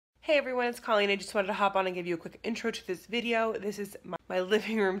Hey everyone, it's Colleen. I just wanted to hop on and give you a quick intro to this video. This is my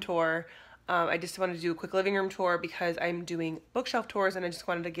living room tour. I just wanted to do a quick living room tour because I'm doing bookshelf tours and I just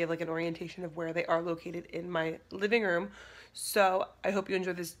wanted to give like an orientation of where they are located in my living room. So I hope you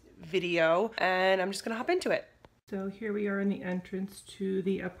enjoy this video and I'm just gonna hop into it. So here we are in the entrance to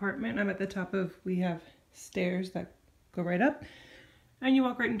the apartment. I'm at the top of, we have stairs that go right up and you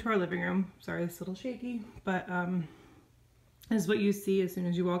walk right into our living room. Sorry, it's a little shaky, but this is what you see as soon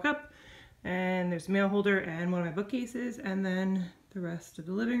as you walk up, and there's a mail holder and one of my bookcases, and then the rest of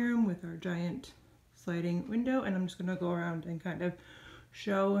the living room with our giant sliding window. And I'm just gonna go around and kind of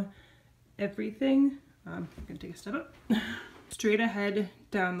show everything. I'm gonna take a step up. Straight ahead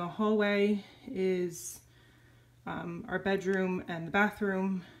down the hallway is our bedroom and the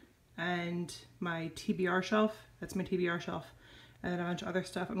bathroom and my TBR shelf. That's my TBR shelf, and a bunch of other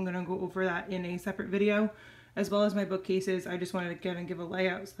stuff. I'm gonna go over that in a separate video, as well as my bookcases. I just wanted to again give a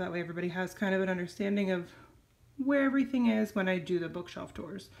layout so that way everybody has kind of an understanding of where everything is when I do the bookshelf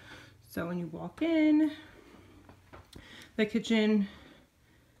tours. So when you walk in, the kitchen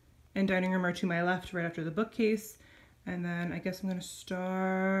and dining room are to my left right after the bookcase. And then I guess I'm gonna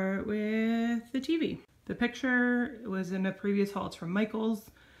start with the TV. The picture was in a previous haul. It's from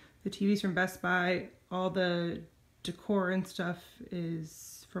Michaels. The TV's from Best Buy. All the decor and stuff is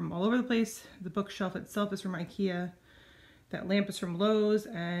from all over the place. The bookshelf itself is from IKEA. That lamp is from Lowe's,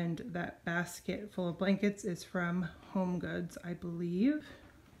 and that basket full of blankets is from Home Goods, I believe.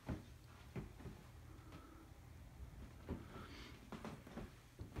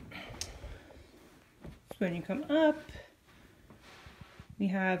 So when you come up, we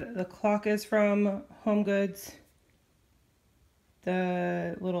have the clock is from Home Goods.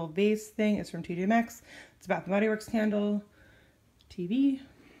 The little vase thing is from TJ Maxx. It's a Bath & Body Works candle. TV.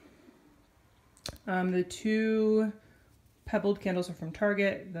 The two pebbled candles are from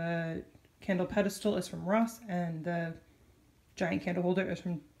Target. The candle pedestal is from Ross, and the giant candle holder is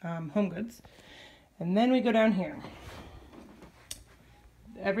from Home Goods. And then we go down here.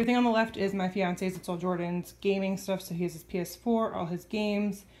 Everything on the left is my fiance's. It's all Jordan's gaming stuff. So he has his PS4, all his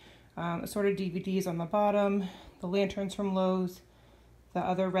games, assorted DVDs on the bottom. The lantern's from Lowe's. The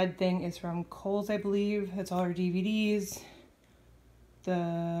other red thing is from Kohl's, I believe. That's all our DVDs.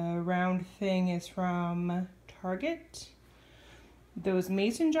 The round thing is from Target. Those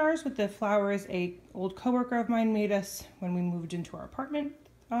mason jars with the flowers, a old coworker of mine made us when we moved into our apartment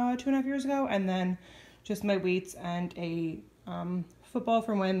 2.5 years ago. And then just my weights and a football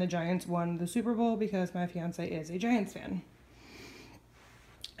from when the Giants won the Super Bowl, because my fiance is a Giants fan.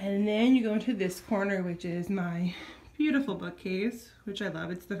 And then you go into this corner, which is my beautiful bookcase, which I love.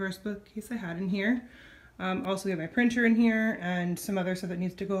 It's the first bookcase I had in here. Also, we have my printer in here and some other stuff that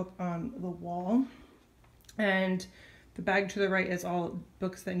needs to go up on the wall. And the bag to the right is all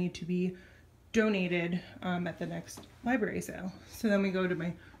books that need to be donated at the next library sale. So then we go to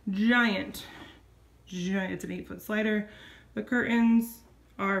my giant, it's an 8-foot slider. The curtains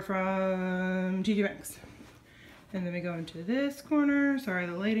are from TJ Maxx. And then we go into this corner. Sorry,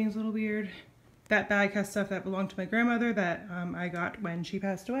 the lighting's a little weird. That bag has stuff that belonged to my grandmother that I got when she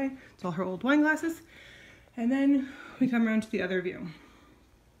passed away. It's all her old wine glasses. And then we come around to the other view.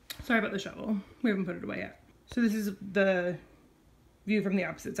 Sorry about the shovel. We haven't put it away yet. So this is the view from the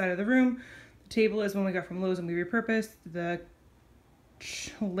opposite side of the room. The table is one we got from Lowe's and we repurposed. The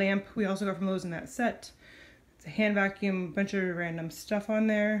lamp we also got from Lowe's in that set. It's a hand vacuum, a bunch of random stuff on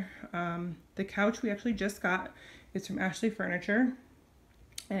there. The couch we actually just got is from Ashley Furniture,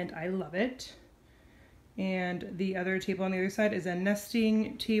 and I love it. And the other table on the other side is a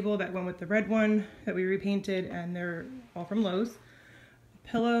nesting table that went with the red one that we repainted, and they're all from Lowe's.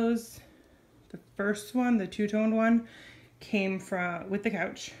 Pillows, the first one, the two-toned one, came from with the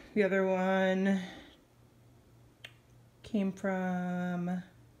couch. The other one came from,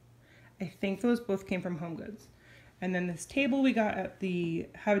 I think those both came from Home Goods. And then this table we got at the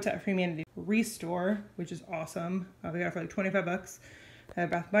Habitat for Humanity Restore, which is awesome. We got it for like 25 bucks. A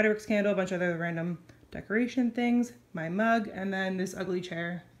Bath & Body Works candle, a bunch of other random decoration things, my mug, and then this ugly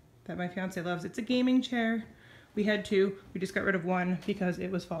chair that my fiance loves. It's a gaming chair. We had two. We just got rid of one because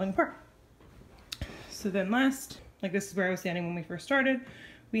it was falling apart. So then last, like this is where I was standing when we first started,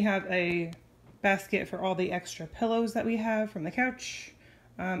 we have a basket for all the extra pillows that we have from the couch,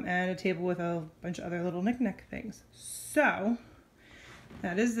 and a table with a bunch of other little knick-knack things. So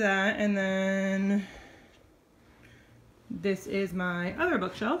that is that. And then this is my other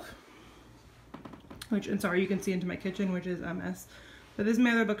bookshelf, which, and sorry, you can see into my kitchen, which is a mess. But this is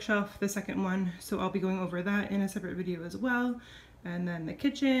my other bookshelf, the second one, so I'll be going over that in a separate video as well. and then the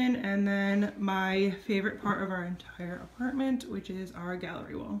kitchen, and then my favorite part of our entire apartment, which is our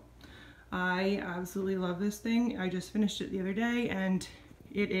gallery wall. I absolutely love this thing. I just finished it the other day and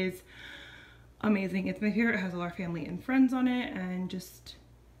it is amazing. It's my favorite. It has all our family and friends on it, and just,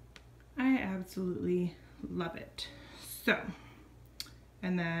 I absolutely love it. So,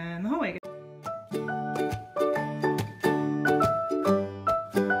 and then the hallway.